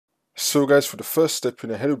So guys, for the first step, you're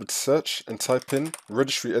going to head over to search and type in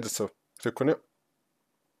registry editor. Click on it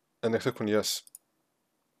and then click on yes.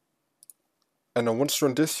 And now once you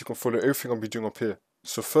run this, you can follow everything I'll be doing up here.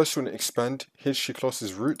 So first you want to expand HT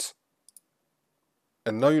classes root,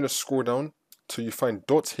 and now you're going to scroll down till you find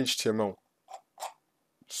 .html.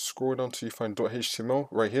 Scroll down till you find .html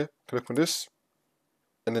right here. Click on this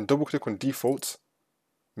and then double click on default.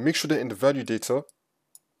 Make sure that in the value data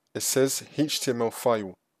it says HTML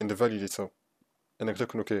file in the value data, and then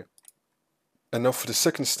click on OK. And now for the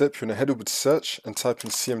second step, you're going to head over to search and type in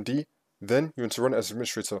CMD, then you want to run it as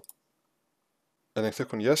administrator, and then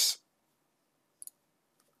click on yes.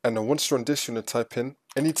 And now once you run this, you're going to type in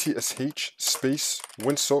netsh space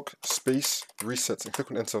winsock space reset and click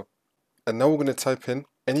on enter. And now we're going to type in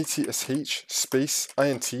netsh space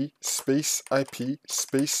int space ip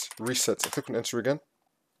space reset and click on enter again.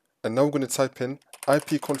 And now we're going to type in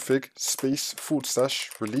ipconfig space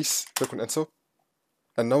 / release, click on enter.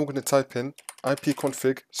 And now we're going to type in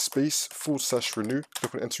ipconfig space / renew,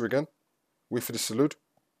 click on enter again. Wait for this to load.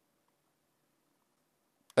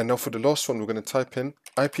 And now for the last one, we're going to type in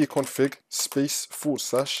ipconfig space /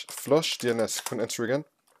 flush DNS, click on enter again.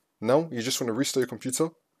 Now you just want to restart your computer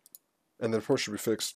and then the problem should be fixed.